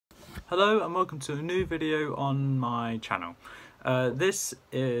Hello and welcome to a new video on my channel. This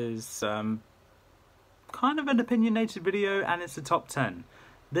is kind of an opinionated video and it's a top 10.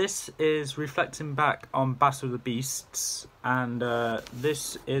 This is reflecting back on Battle of the Beasts, and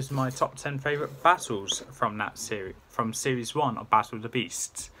this is my top 10 favourite battles from that series, from series 1 of Battle of the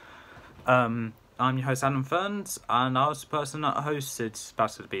Beasts. I'm your host Adam Ferns, and I was the person that hosted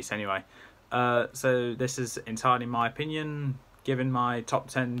Battle of the Beasts anyway. So this is entirely my opinion, given my top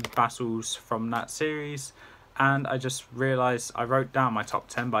 10 battles from that series, and I just realised I wrote down my top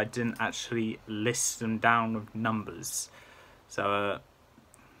 10 but I didn't actually list them down with numbers. So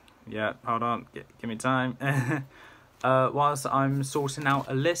yeah, hold on, give me time. Whilst I'm sorting out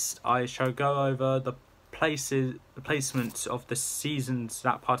a list, I shall go over the placements of the seasons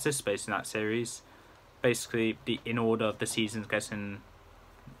that participate in that series, basically in order of the seasons getting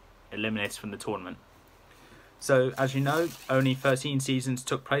eliminated from the tournament. So, as you know, only 13 seasons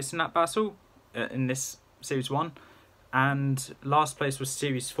took place in that battle, in this Series 1. And last place was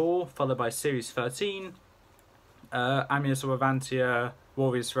Series 4, followed by Series 13. Amulus of Avantia,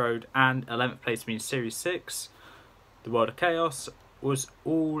 Warriors Road, and 11th place being Series 6, the World of Chaos, was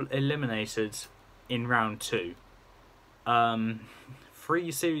all eliminated in Round 2.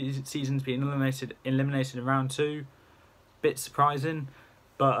 3 seasons being eliminated in Round 2. Bit surprising,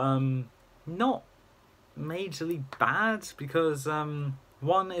 but not majorly bad, because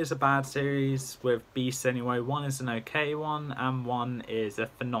one is a bad series with Beasts anyway, one is an okay one, and one is a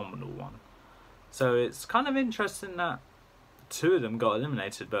phenomenal one. So it's kind of interesting that 2 of them got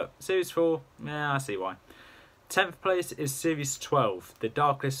eliminated, but Series 4, yeah, I see why. 10th place is Series 12, the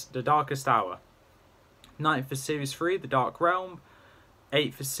Darkest Hour. 9th is Series 3, the Dark Realm.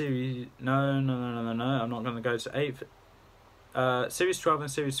 8th is Series... No, I'm not going to go to 8th. Series 12 and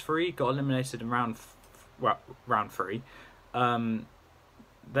Series 3 got eliminated in round 3.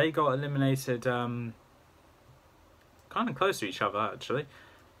 They got eliminated kind of close to each other, actually.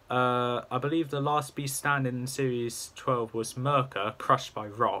 I believe the last beast standing in Series 12 was Merca, crushed by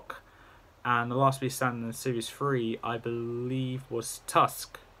Rock. And the last beast standing in Series 3, I believe, was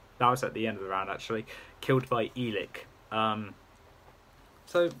Tusk. That was at the end of the round, actually. Killed by Elic.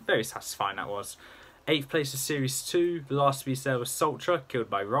 So, very satisfying that was. 8th place is Series 2. The last beast there was Sultra, killed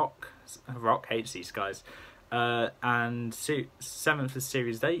by Rock. Rock hates these guys. And 7th is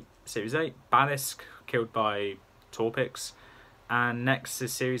Series 8. Balisk, killed by Torpix. And next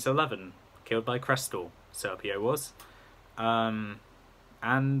is Series 11, killed by Crestor. Serpio was.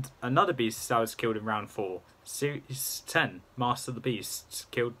 And another beast that was killed in round 4. Series 10, Master of the Beasts,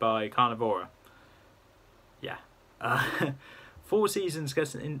 killed by Carnivora. Yeah. 4 seasons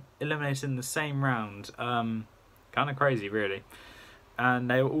getting eliminated in the same round. Kind of crazy, really. And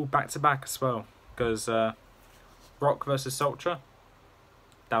they were all back-to-back as well, because Rock versus Sultra,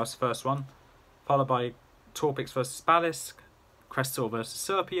 that was the first one, followed by Torpix versus Balisk, Crestor versus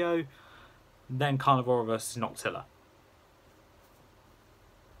Serpio, then Carnivora versus Noctilla.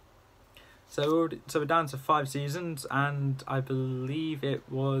 So we're down to 5 seasons, and I believe it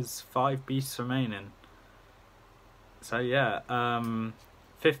was 5 beasts remaining. So yeah,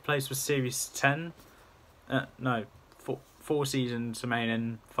 5th place was Series 10. No, 4 seasons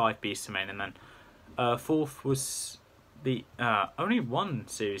remaining, 5 beasts remaining then. 4th was the... only 1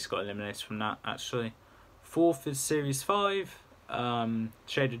 series got eliminated from that, actually. 4th is Series 5,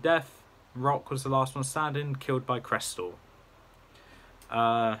 Shade of Death. Rock was the last one standing, killed by Crestor.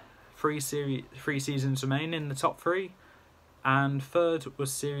 3 seasons remain in the top 3, and 3rd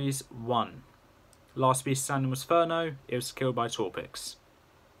was Series 1. Last beast standing was Furno, it was killed by Torpix.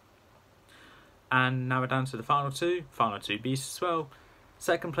 And now we're down to the final 2 beasts as well.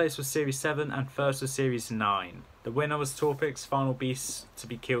 2nd place was Series 7 and 1st was Series 9. The winner was Torpix, final beast to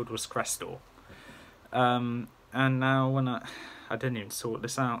be killed was Crestor. And now when I didn't even sort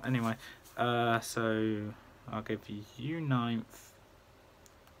this out anyway. So I'll give you 9th.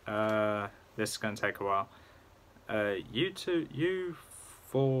 This is going to take a while. You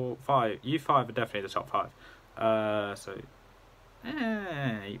 4, 5. You 5 are definitely the top 5. So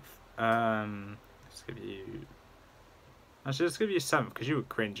 8th. Let's give you... Actually, let's give you 7th because you were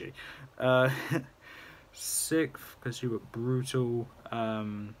cringy. 6th because you were brutal.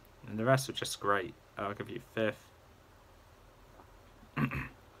 And the rest were just great. I'll give you 5th.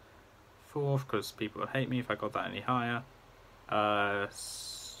 4th because people would hate me if I got that any higher. 3rd,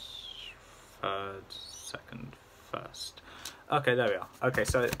 2nd, 1st. Okay, there we are. Okay,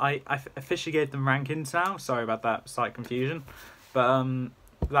 so I officially gave them rankings now. Sorry about that slight confusion. But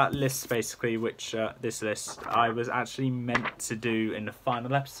that list, basically, this list, I was actually meant to do in the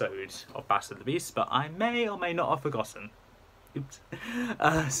final episode of Battle of the Beasts, but I may or may not have forgotten. Oops.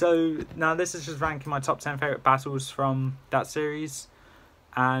 So now this is just ranking my top 10 favourite battles from that series.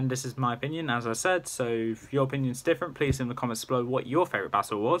 And this is my opinion, as I said. So if your opinion's different, please in the comments below what your favourite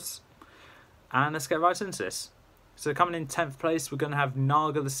battle was. And let's get right into this. So coming in 10th place, we're going to have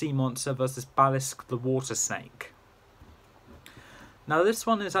Naga the Sea Monster versus Balisk the Water Snake. Now this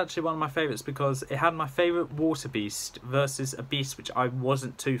one is actually one of my favourites because it had my favourite water beast versus a beast which I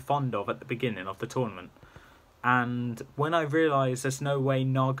wasn't too fond of at the beginning of the tournament. And when I realised there's no way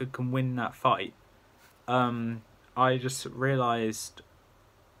Naga can win that fight, I just realised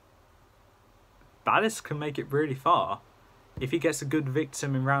Balisk can make it really far. If he gets a good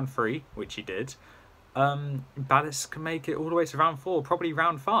victim in round 3, which he did, Balisk can make it all the way to round 4, probably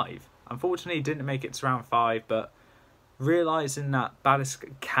round 5. Unfortunately, he didn't make it to round 5, but realising that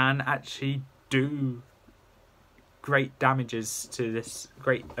Balisk can actually do great damages to this,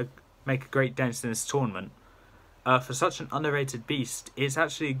 make a great dent in this tournament, for such an underrated beast, is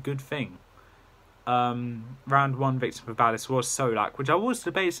actually a good thing. Round 1 victim for Balisk was Solak, which I was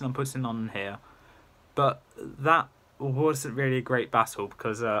debating on putting on here, but that wasn't really a great battle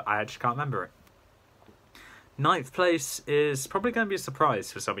because I actually can't remember it. 9th place is probably going to be a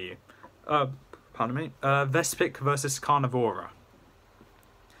surprise for some of you. Pardon me. Vespic versus Carnivora.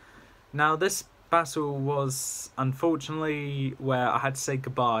 Now this battle was unfortunately where I had to say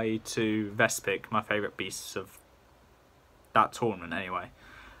goodbye to Vespic, my favourite beasts of that tournament anyway.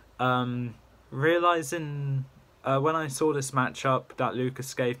 Realising when I saw this matchup that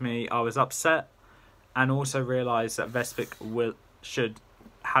Lucas gave me, I was upset, and also realised that Vespic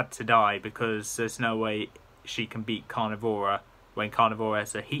had to die because there's no way she can beat Carnivora when Carnivora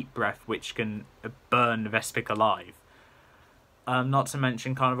has a heat breath which can burn Vespic alive. Not to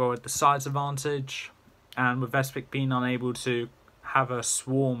mention Carnivora had the size advantage, and with Vespic being unable to have a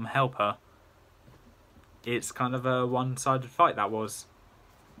swarm help her, it's kind of a one-sided fight that was.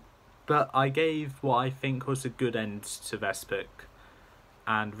 But I gave what I think was a good end to Vespic,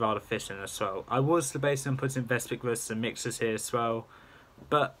 and rather fitting as well. I was debating on putting Vespic versus the Mixers here as well,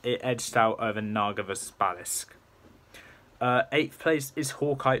 but it edged out over Naga versus Balisk. 8th place is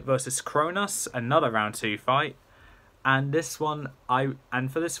Hawkite versus Kronos, another round 2 fight. And this one,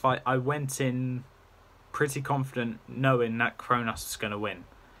 for this fight, I went in pretty confident knowing that Kronos was going to win.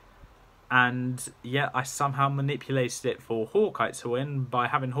 And yet I somehow manipulated it for Hawkite to win by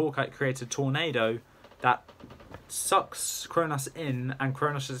having Hawkite create a tornado that sucks Kronos in, and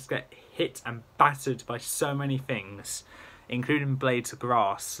Kronos just get hit and battered by so many things, including blades of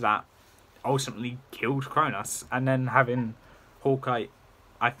grass, that ultimately killed Kronos, and then having Hawkite,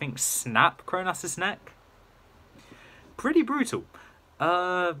 I think, snap Kronos' neck. Pretty brutal.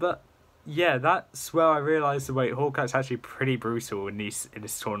 But yeah, that's where I realised the wait, Hawkite's actually pretty brutal in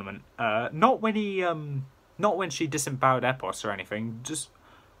this tournament. Not when she disemboweled Epos or anything, just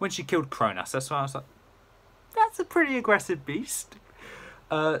when she killed Kronos. That's why I was like, that's a pretty aggressive beast.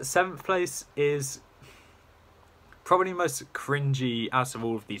 7th place is probably most cringy out of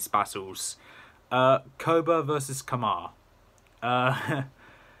all of these battles. Koba versus Kamar. Well,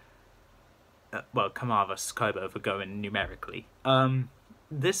 Kamar versus Koba if we're going numerically.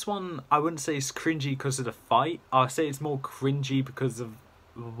 This one, I wouldn't say it's cringy because of the fight. I'll say it's more cringy because of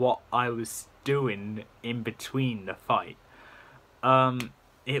what I was doing in between the fight.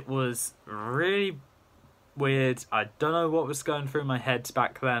 It was really weird. I don't know what was going through my head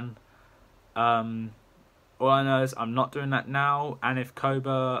back then. All I know is I'm not doing that now, and if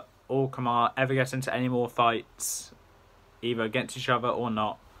Koba or Kamar ever get into any more fights, either against each other or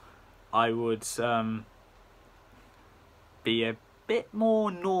not, I would be a bit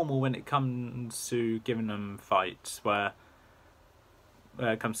more normal when it comes to giving them fights, where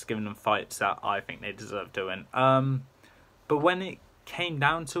it comes to giving them fights that I think they deserve doing. But when it came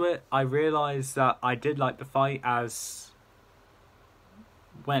down to it, I realised that I did like the fight, as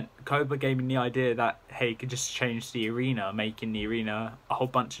when Koba gave me the idea that, hey, you could just change the arena, making the arena a whole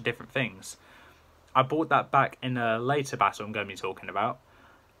bunch of different things. I brought that back in a later battle I'm going to be talking about.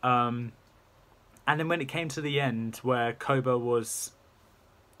 And then when it came to the end, where Koba was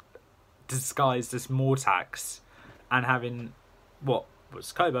disguised as Mortax, and having what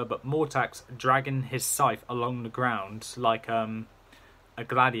was Koba, but Mortax dragging his scythe along the ground like a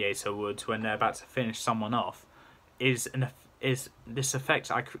gladiator would when they're about to finish someone off, is this effect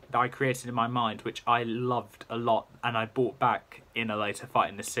that I created in my mind, which I loved a lot, and I brought back in a later fight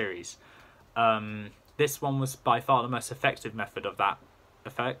in the series. This one was by far the most effective method of that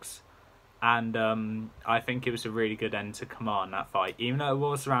effects, and I think it was a really good end to Kamar in that fight. Even though it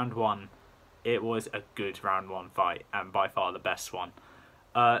was round 1, it was a good round 1 fight, and by far the best one.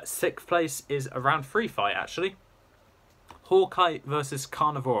 6th place is a round 3 fight, actually. Hawkeye versus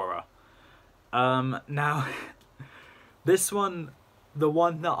Carnivora. Now, this one, the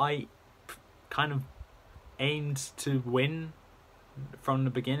one that I kind of aimed to win from the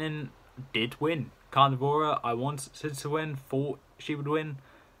beginning, did win. Carnivora, I wanted to win, thought she would win,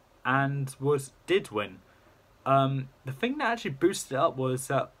 and did win. The thing that actually boosted it up was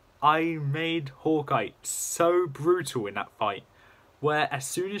that I made Hawkeye so brutal in that fight, where as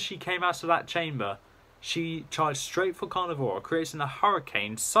soon as she came out of that chamber, she charged straight for Carnivora, creating a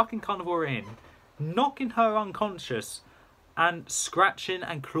hurricane, sucking Carnivora in, knocking her unconscious, and scratching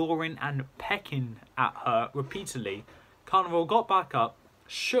and clawing and pecking at her repeatedly. Carnivora got back up,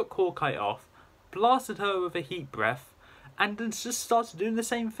 shook Hawkeye off, blasted her with a heat breath, and then just started doing the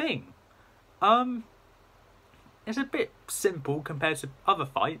same thing. It's a bit simple compared to other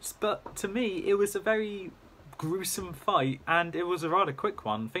fights, but to me it was a very gruesome fight, and it was a rather quick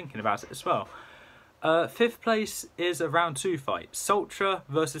one thinking about it as well. 5th place is a round 2 fight, Sultra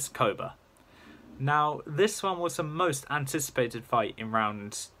versus Cobra. Now, this one was the most anticipated fight in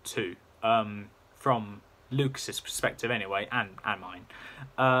round 2, from Lucas's perspective anyway, and mine.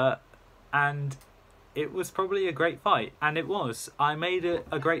 And it was probably a great fight, and it was. I made it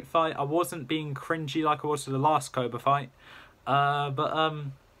a great fight. I wasn't being cringy like I was to the last Cobra fight, but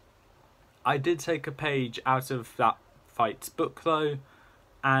I did take a page out of that fight's book though,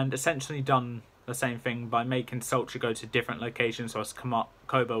 and essentially done the same thing by making Sultra go to different locations, whilst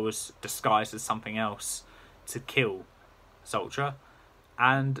Cobra was disguised as something else to kill Sultra.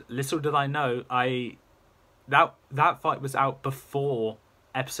 And little did I know, that fight was out before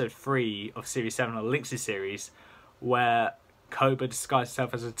episode 3 of series 7 of the Lynx's series, where Cobra disguised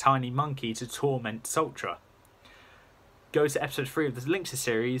herself as a tiny monkey to torment Sultra. Go to episode 3 of the Lynx's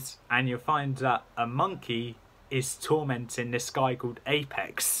series and you'll find that a monkey is tormenting this guy called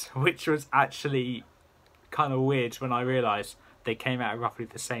Apex, which was actually kind of weird when I realised they came out at roughly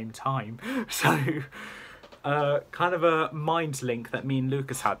the same time. So kind of a mind link that me and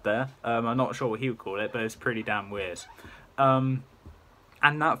Lucas had there. I'm not sure what he would call it, but it's pretty damn weird. And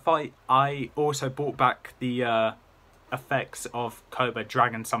that fight, I also brought back the effects of Cobra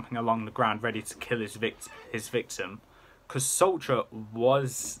dragging something along the ground ready to kill his victim. Because Sultra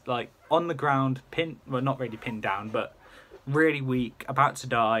was like on the ground, well, not really pinned down, but really weak, about to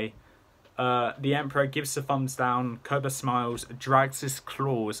die. The Emperor gives the thumbs down, Cobra smiles, drags his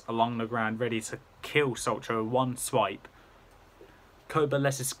claws along the ground ready to kill Sultra with one swipe. Cobra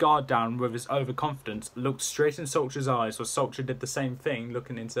lets his guard down with his overconfidence, looked straight in Sultra's eyes, while Sultra did the same thing,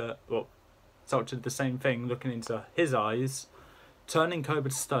 looking into his eyes, turning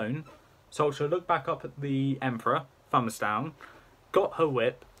Cobra to stone. Sultra looked back up at the Emperor, thumbs down, got her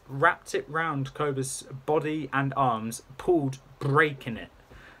whip, wrapped it round Cobra's body and arms, pulled, breaking it.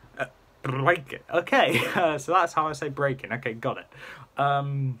 Break it. Okay, so that's how I say breaking. Okay, got it.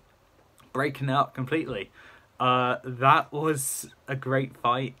 Breaking it up completely. That was a great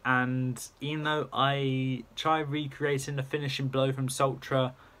fight, and even though I tried recreating the finishing blow from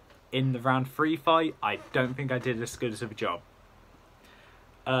Sultra in the round 3 fight, I don't think I did as good of a job.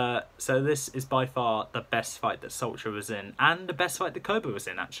 So this is by far the best fight that Sultra was in, and the best fight that Cobra was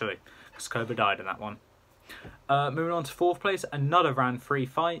in, actually, because Cobra died in that one. Moving on to 4th place, another round 3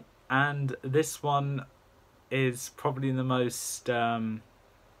 fight, and this one is probably the most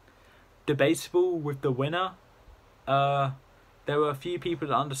debatable with the winner. There were a few people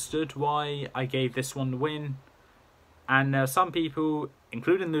that understood why I gave this one the win, and there are some people,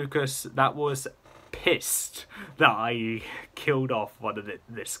 including Lucas, that was pissed that I killed off one of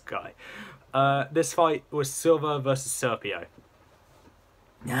this guy. This fight was Silver versus Serpio,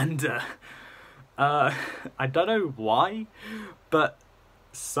 and I don't know why, but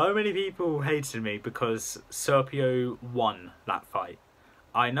so many people hated me because Serpio won that fight.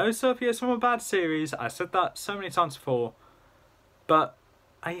 I know Serpio's from a bad series, I said that so many times before, but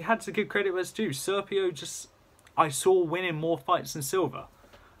I had to give credit where it's due. Serpio just, I saw winning more fights than Silver.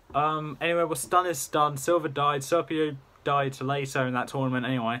 Anyway, what's done is done. Silver died, Serpio died later in that tournament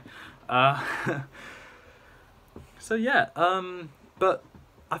anyway. So yeah, but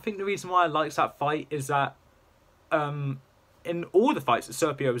I think the reason why I liked that fight is that in all the fights that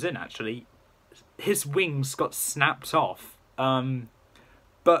Serpio was in, actually, his wings got snapped off.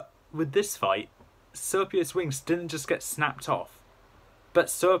 But with this fight, Serpio's wings didn't just get snapped off, but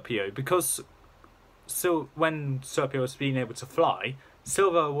Serpio, because when Serpio was being able to fly,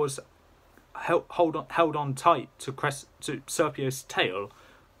 Silver was held on tight to Serpio's tail,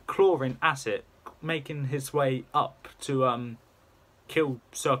 clawing at it, making his way up to kill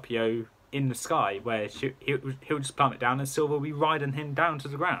Serpio in the sky, where he'll just plummet down and Silver will be riding him down to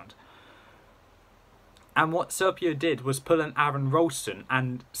the ground. And what Serpio did was pull an Aaron Ralston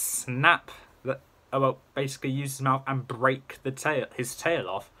and snap basically use his mouth and break his tail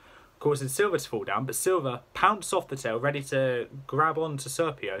off, causing Silver to fall down. But Silver pounced off the tail, ready to grab onto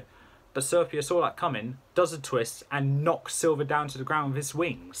Serpio. But Serpio saw that coming, does a twist, and knocks Silver down to the ground with his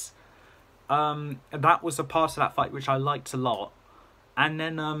wings. And that was a part of that fight which I liked a lot. And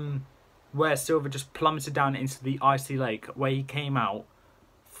then where Silver just plummeted down into the icy lake, where he came out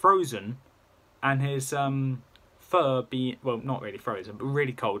frozen, and his fur being, well, not really frozen, but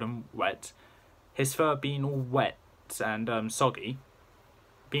really cold and wet. His fur being all wet and soggy,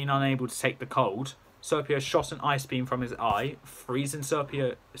 being unable to take the cold. Serpio shot an ice beam from his eye, freezing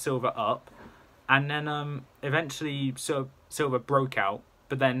Silver up, and then eventually Silver broke out,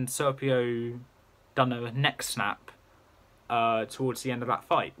 but then Serpio done a neck snap towards the end of that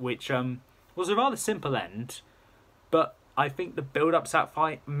fight, which was a rather simple end, but I think the build-up to that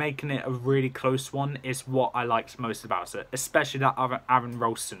fight, making it a really close one, is what I liked most about it, especially that Aaron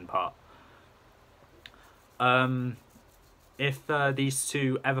Ralston part. If these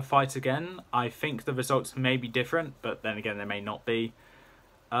two ever fight again, I think the results may be different, but then again they may not be.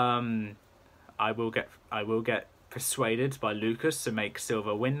 I will get persuaded by Lucas to make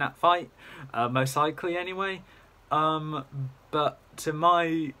Silver win that fight, most likely anyway. But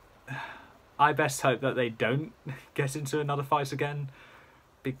I best hope that they don't get into another fight again,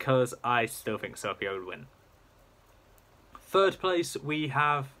 because I still think Serpio would win. Third place, we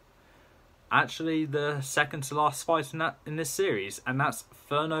have actually the second to last fight in this series, and that's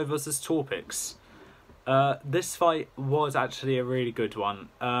Furno versus Torpix. This fight was actually a really good one.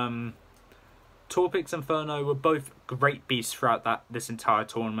 Torpix and Furno were both great beasts throughout this entire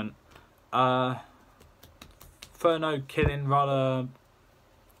tournament. Furno killing rather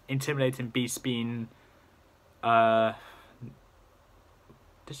intimidating beasts being... no,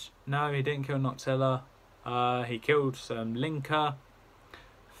 he didn't kill Noctilla. He killed Linker,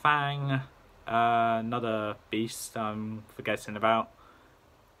 Fang, another beast I'm forgetting about.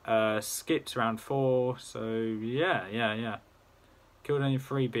 Skipped round 4, so yeah. Killed only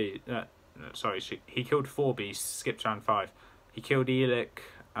 3 beasts. He killed 4 beasts, skipped round 5. He killed Elic.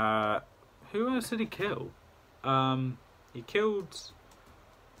 Who else did he kill? He killed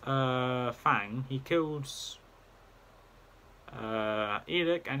Fang. He killed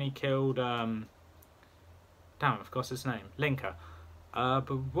Elic, and he killed damn, I forgot his name. Linker.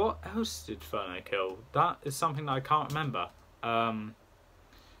 But what else did Furno kill? That is something that I can't remember.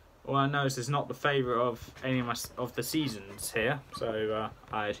 All I know is it's not the favourite of any of the seasons here, so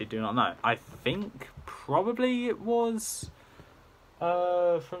I actually do not know. I think probably it was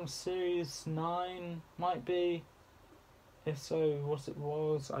from Series 9, might be. If so, what it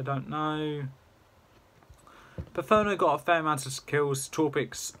was, I don't know. But Furno got a fair amount of kills.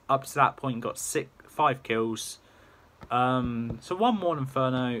 Torpix, up to that point, got 5 kills. So one more than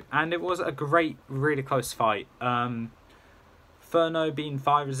Furno, and it was a great, really close fight. Furno being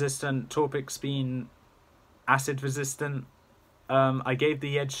fire resistant, Torpix being acid resistant. I gave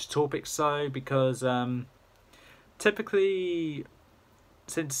the edge to Torpix though, because typically,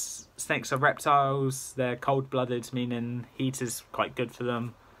 since snakes are reptiles, they're cold-blooded, meaning heat is quite good for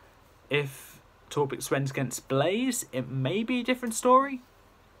them. If Torpix went against Blaze, it may be a different story.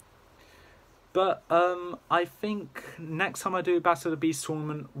 But I think next time I do a Battle of the Beasts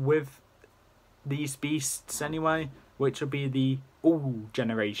tournament with these beasts anyway, which will be the all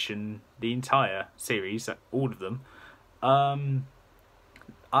generation, the entire series, all of them,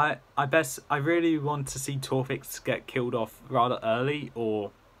 I really want to see Torpix get killed off rather early,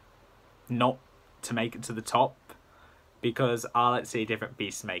 or not to make it to the top, because I like to see different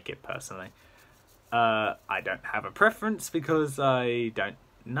beasts make it personally. I don't have a preference because I don't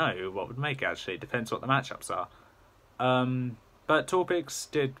know what would make it, actually. It depends what the matchups are. But Torpix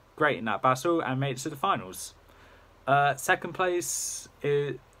did great in that battle and made it to the finals. Second place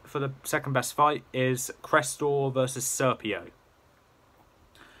for the second best fight is Crestor versus Serpio.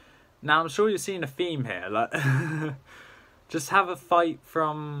 Now I'm sure you're seeing a theme here, like just have a fight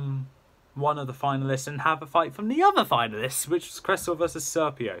from one of the finalists and have a fight from the other finalists, which was Crestor versus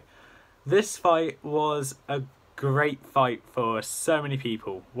Serpio. This fight was a great fight for so many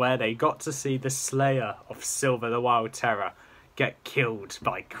people, where they got to see the slayer of Silver the Wild Terror get killed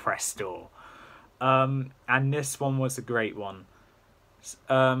by Crestor. And this one was a great one.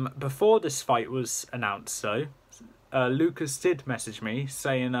 Before this fight was announced though, Lucas did message me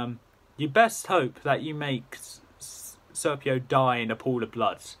saying, you best hope that you make Serpio die in a pool of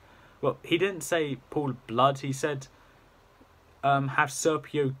blood. Well, he didn't say pool of blood, he said have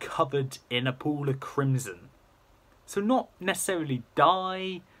Serpio covered in a pool of crimson. So not necessarily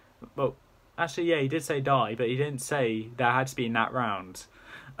die, well, Actually, yeah, he did say die, but he didn't say there had to be in that round.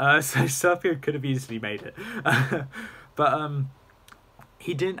 So Serpio could have easily made it. But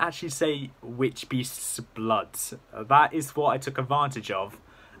he didn't actually say which beast's blood. That is what I took advantage of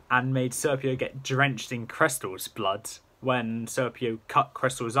and made Serpio get drenched in Crestal's blood when Serpio cut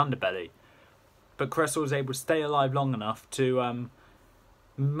Crestal's underbelly. But Crestal was able to stay alive long enough to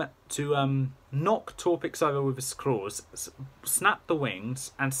knock Torpix over with his claws, snap the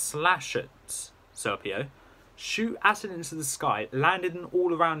wings, and slash at Serpio, shoot acid into the sky, landing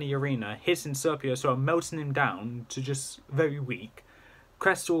all around the arena, hitting Serpio, sort of melting him down to just very weak.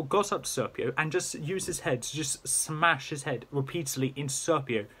 Crestal got up to Serpio and just used his head to just smash his head repeatedly into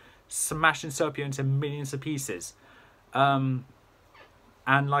Serpio, smashing Serpio into millions of pieces. And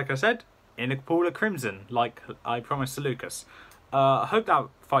like I said, in a pool of crimson, like I promised to Lucas. I hope that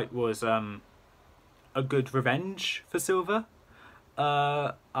fight was a good revenge for Silver.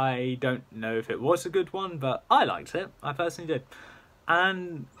 I don't know if it was a good one, but I liked it. I personally did.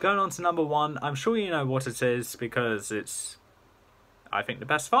 And going on to number 1, I'm sure you know what it is because it's, I think, the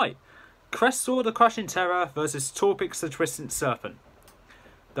best fight. Crestor the Crushing Terror versus Torpix the Twisted Serpent.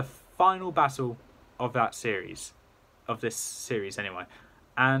 The final battle of that series. Of this series anyway.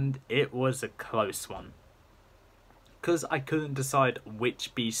 And it was a close one. Because I couldn't decide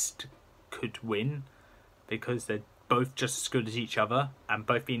which beast could win. Because they're both just as good as each other. And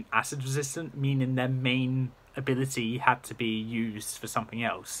both being acid resistant, meaning their main ability had to be used for something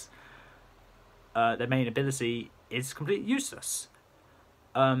else. Their main ability is completely useless.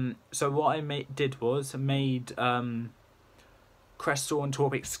 So what I did was made Crestor and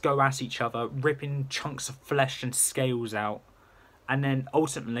Torpix go at each other, ripping chunks of flesh and scales out, and then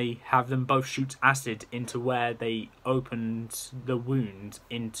ultimately have them both shoot acid into where they opened the wound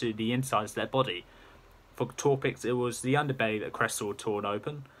into the insides of their body. For Torpix, it was the underbelly that Crestor torn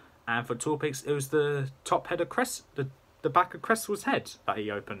open, and for Torpix, it was the top head of the back of Crestor's head that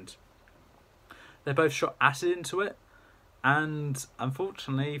he opened. They both shot acid into it. And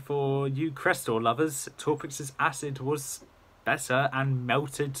unfortunately for you Crestor lovers, Torpix's acid was better and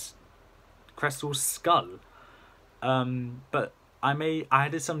melted Crestor's skull. But I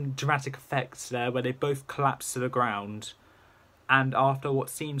added some dramatic effects there where they both collapsed to the ground, and after what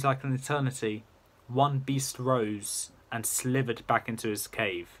seems like an eternity, one beast rose and slithered back into his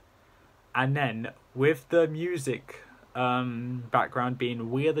cave. And then, with the music background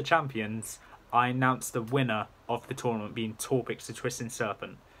being "We Are the Champions," I announced the winner of the tournament being Torpix the Twisted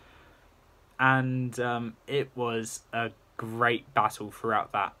Serpent. And it was a great battle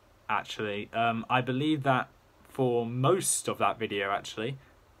throughout that, actually. I believe that for most of that video, actually,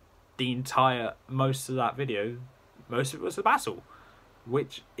 most of it was a battle.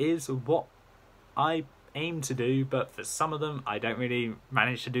 Which is what I aim to do, but for some of them, I don't really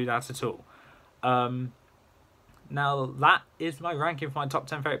manage to do that at all. Now, that is my ranking for my top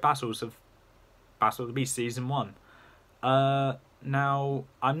 10 favourite battles of Battle of the Beast Season 1. Now,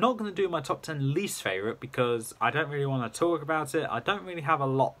 I'm not going to do my top 10 least favourite because I don't really want to talk about it. I don't really have a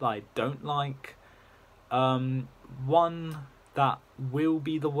lot that I don't like. One that will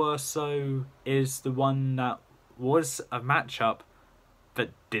be the worst, though, is the one that was a matchup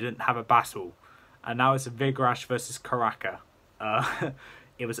but didn't have a battle. And that was Vigarash versus Karaka.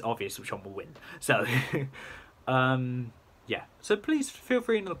 It was obvious which one will win. So, yeah. So please feel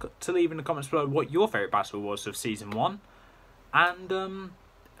free to leave in the comments below what your favourite battle was of Season 1. And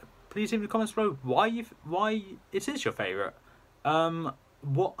please leave in the comments below why it is your favourite.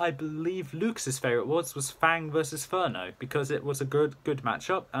 What I believe Lucas's favourite was Fang versus Furno, because it was a good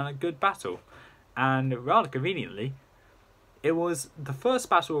matchup and a good battle. And rather conveniently, it was the first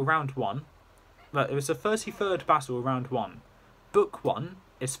battle of round 1. But it was the 33rd battle of round 1. Book 1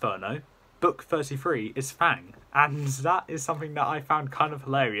 is Furno. Book 33 is Fang. And that is something that I found kind of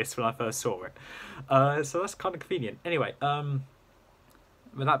hilarious when I first saw it. So that's kind of convenient. Anyway,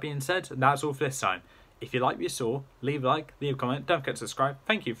 with that being said, that's all for this time. If you like what you saw, leave a like, leave a comment, don't forget to subscribe.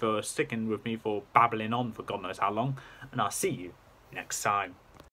 Thank you for sticking with me for babbling on for God knows how long. And I'll see you next time.